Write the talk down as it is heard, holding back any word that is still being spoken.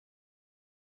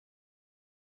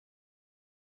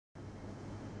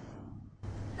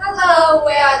Hello,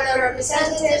 we are the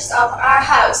representatives of our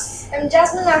house. I'm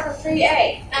Jasmine from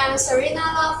 3A. I'm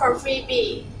Serena from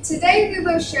 3B. Today we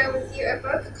will share with you a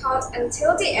book called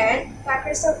Until the End by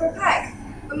Christopher Pike,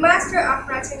 a master of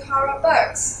writing horror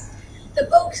books. The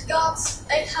book got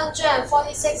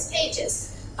 846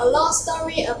 pages, a long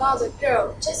story about a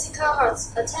girl, Jessica Hurt,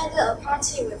 attended a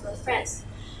party with her friends.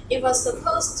 It was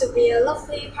supposed to be a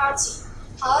lovely party.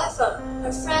 However,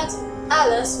 her friend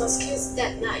Alice was killed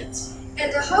that night.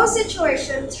 And the whole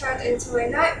situation turned into a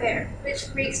nightmare, which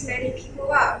freaks many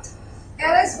people out.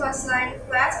 Alice was lying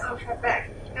flat on her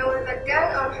back and with a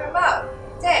gun on her mouth,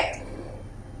 dead.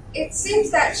 It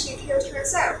seems that she killed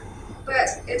herself, but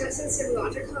it doesn't seem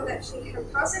logical that she can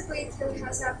possibly kill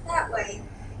herself that way.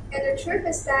 And the truth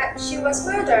is that she was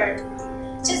murdered.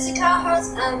 Jessica Hurt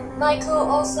and Michael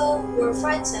also were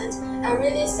frightened and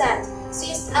really sad,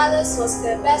 since Alice was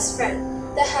their best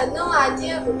friend. They had no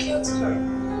idea who killed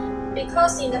her.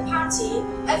 Because in the party,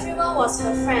 everyone was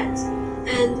her friend,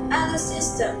 and Alice's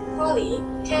sister, Polly,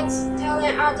 kept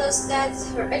telling others that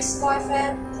her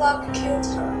ex-boyfriend, Clark, killed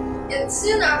her. And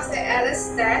soon after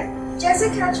Alice's death,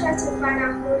 Jessica tried to find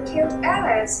out who killed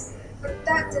Alice, but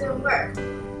that didn't work.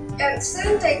 And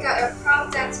soon they got a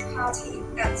prom dance party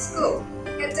at school,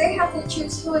 and they had to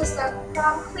choose who is the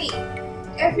prom queen.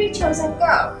 Every chosen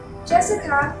girl,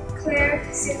 Jessica, Claire,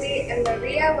 Cindy, and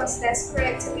Maria, was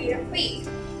desperate to be the queen.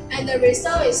 And the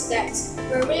result is that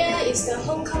Maria is the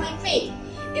homecoming queen.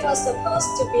 It was supposed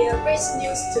to be a great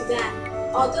news to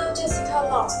them. Although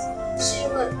Jessica lost,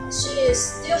 she is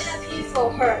still happy for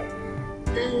her.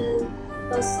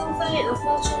 But something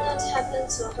unfortunate happened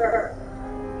to her.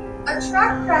 A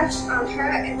truck crashed on her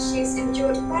and she is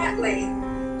injured badly.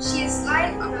 She is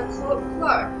lying on a cold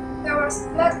floor. There was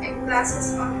blood and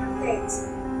glasses on her face.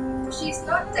 She is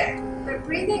not dead, but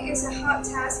breathing is a hard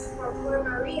task for poor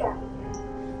Maria.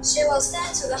 She was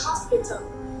sent to the hospital.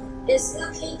 It's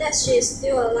lucky that she is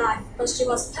still alive, but she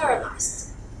was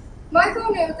paralyzed.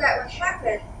 Michael knew that would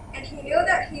happen, and he knew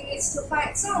that he needs to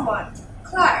find someone,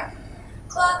 Clark.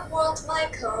 Clark warned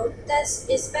Michael that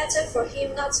it's better for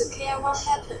him not to care what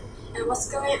happened and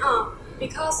what's going on,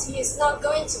 because he is not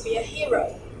going to be a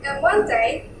hero. And one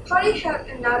day, Polly held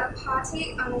another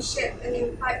party on the ship and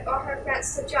invited all her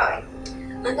friends to join.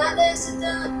 Another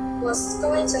incident was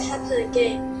going to happen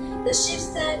again. The ship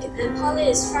sank and Polly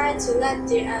is trying to let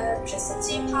the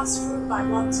electricity pass through by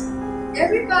water.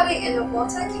 Everybody in the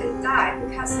water can die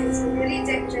because it's a really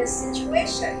dangerous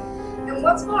situation. And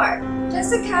what's more,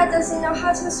 Jessica doesn't know how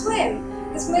to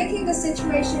swim. It's making the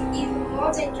situation even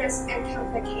more dangerous and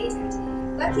complicated.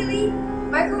 Luckily,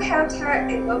 Michael helped her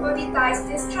and nobody dies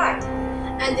this time.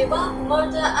 And the one who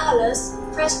murdered Alice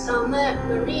pressed on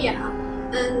Maria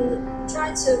and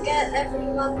tried to get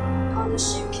everyone on the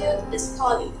ship killed is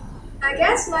Polly. I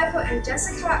guess Michael and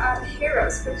Jessica are the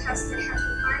heroes because they have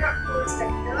to find out who is the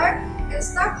killer and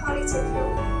stop Polly to kill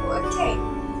people again.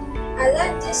 I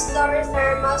like this story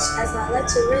very much as I like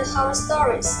to read horror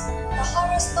stories. The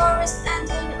horror stories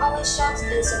ending always shocked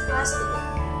and surprised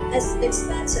me. As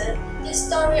expected, this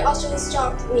story also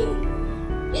shocked me.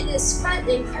 It is quite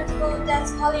incredible that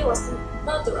Polly was the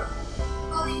murderer.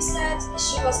 Polly said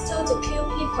she was told to kill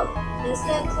people, and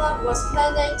said Clark was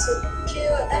planning to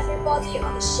kill everybody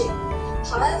on the ship.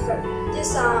 However,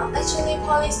 these are actually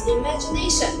Polly's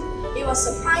imagination. It was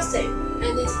surprising,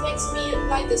 and it makes me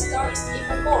like the stories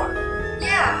even more.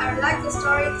 Yeah, I like the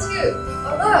story too,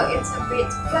 although it's a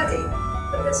bit bloody,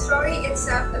 but the story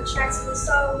itself attracts me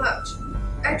so much.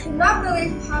 I cannot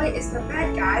believe Polly is the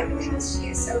bad guy because she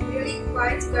is a really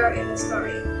quiet girl in the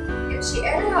story, and she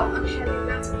ended up on having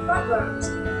mental problems.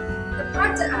 The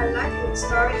part that I like in the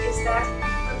story is that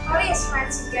when Polly is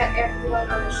trying to get everyone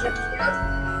on the ship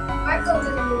killed, Michael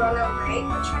didn't run away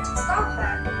or try to stop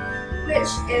her,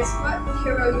 which is what the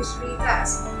hero usually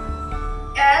does.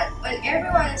 And when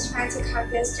everyone is trying to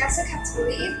convince Jessica to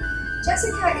leave,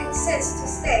 Jessica insists to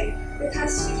stay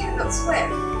because she cannot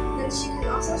swim, and she can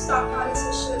also stop Polly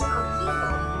to shoot on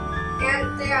people.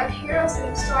 And they are the heroes in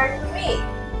the story for me.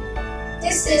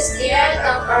 This is the end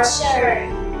of our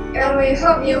sharing, and we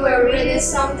hope you will read it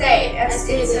someday as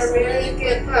it is a really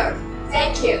good book.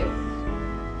 Thank you.